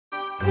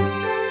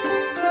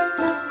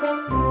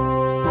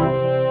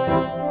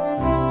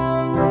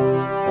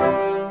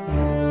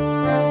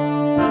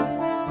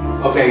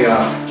Okay,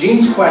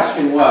 Gene's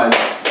question was,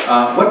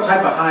 what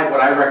type of hive would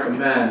I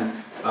recommend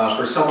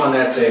for someone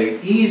that's a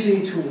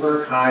easy to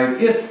work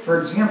hive if, for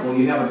example,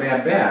 you have a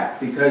bad back?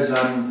 Because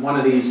on one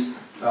of these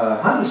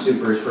honey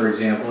supers, for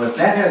example, if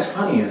that has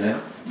honey in it,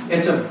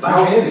 it's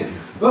about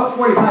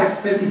 45,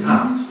 50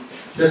 pounds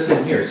just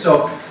in here.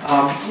 So,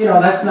 you know,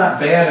 that's not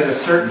bad at a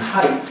certain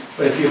height,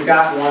 but if you've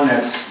got one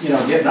that's, you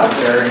know, getting up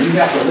there and you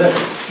have to lift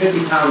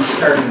 50 pounds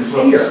starting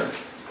here,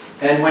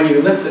 and when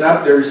you lift it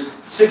up, there's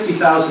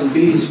 60,000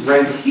 bees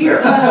right here.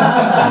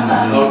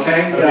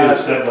 Okay?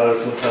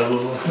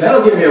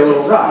 That'll give me a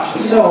little rush.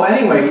 So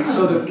anyway,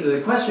 so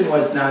the question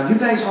was, now you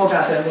guys all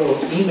got that little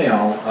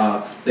email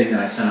thing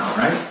that I sent out,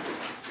 right?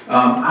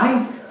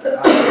 I'm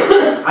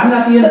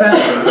not the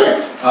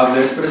inventor of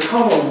this, but it's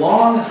called a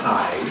long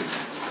hive.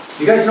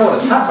 You guys know what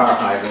a top bar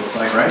hive looks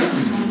like, right?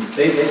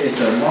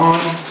 It's a long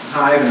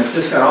hive and it's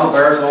just got all the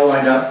bars all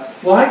lined up.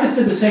 Well, I just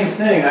did the same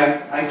thing.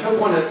 I took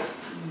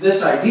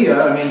this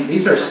idea. I mean,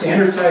 these are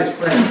standard size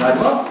frames. I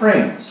love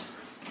frames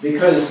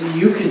because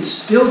you can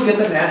still get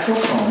the natural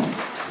comb,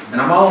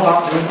 and I'm all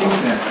about doing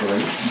things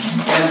naturally.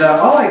 And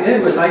all I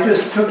did was I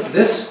just took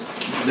this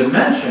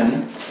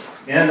dimension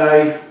and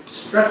I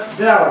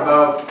stretched it out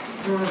about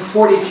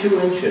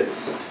 42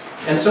 inches.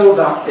 And so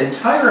the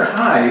entire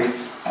hive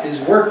is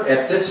worked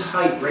at this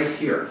height right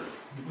here.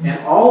 And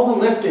all the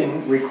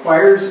lifting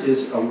requires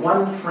is a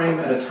one frame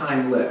at a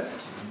time lift.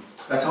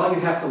 That's all you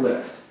have to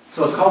lift.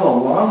 So it's called a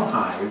long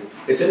hive.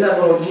 It's in that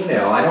little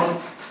email. I don't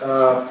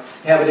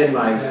have it in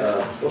my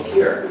book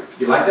here.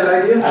 You like that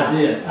idea? I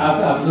did.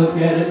 I've looked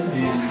at it,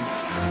 and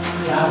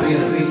I'll be a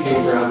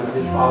beekeeper. I was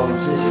just following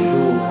Sister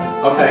Rule.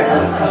 Okay.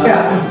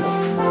 Yeah.